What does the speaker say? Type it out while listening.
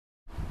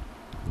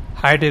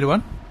Hi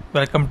everyone,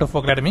 welcome to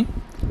Folk Academy.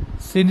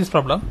 See in this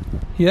problem,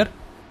 here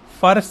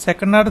for a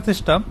second order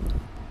system,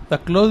 the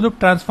closed loop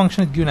transfer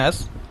function is given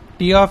as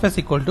T of s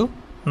equal to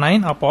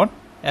 9 upon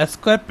s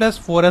square plus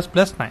 4s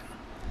plus 9.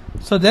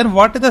 So then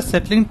what is the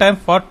settling time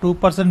for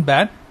 2%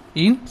 band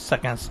in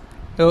seconds?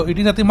 So it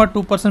is nothing but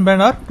 2%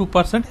 band or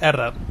 2%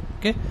 error.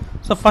 Okay.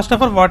 So first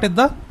of all, what is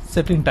the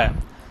settling time?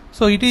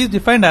 So it is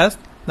defined as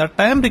the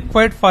time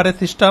required for a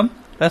system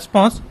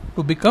response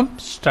to become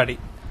steady.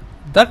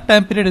 That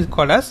time period is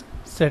called as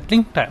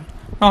settling time.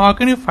 Now how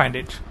can you find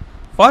it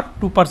for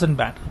 2%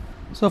 band?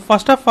 So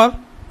first of all,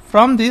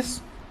 from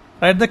this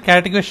write the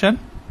categorization.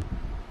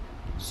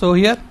 So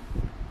here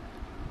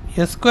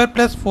s square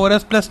plus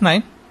 4s plus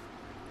 9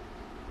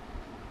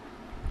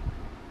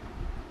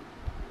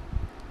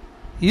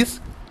 is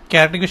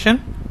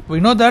categorization. We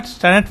know that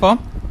standard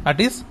form,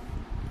 that is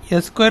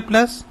s square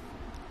plus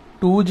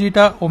 2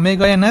 zeta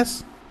omega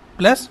ns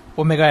plus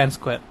omega n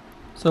square.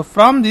 So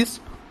from this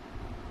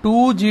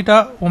 2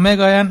 zeta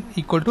omega n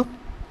equal to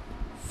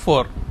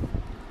 4.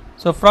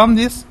 So from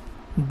this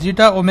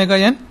zeta omega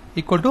n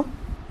equal to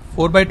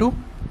 4 by 2,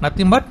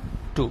 nothing but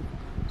 2.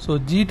 So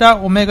zeta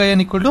omega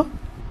n equal to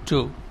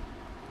 2.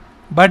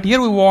 But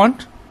here we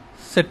want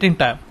settling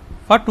time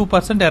for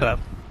 2% error.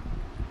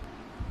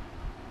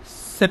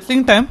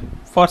 Settling time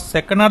for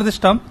second order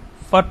system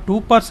for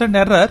 2%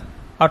 error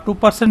or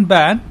 2%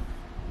 band,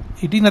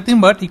 it is nothing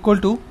but equal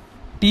to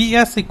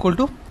Ts equal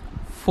to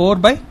 4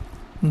 by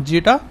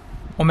zeta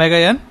omega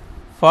n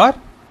for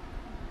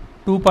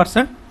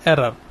 2%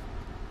 error.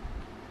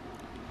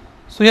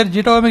 So here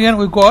zeta omega n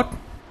we got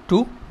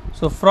 2.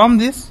 So from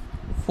this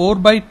 4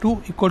 by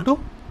 2 equal to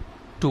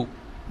 2,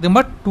 then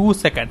but 2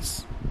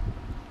 seconds.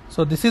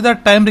 So this is the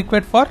time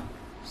required for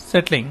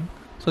settling.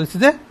 So this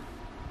is the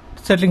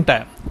settling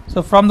time.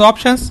 So from the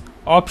options,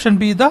 option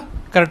B is the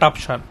correct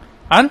option,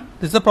 and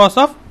this is the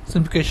process of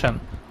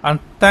simplification. And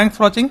thanks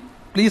for watching.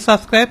 Please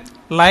subscribe,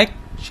 like,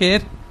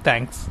 share.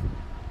 Thanks.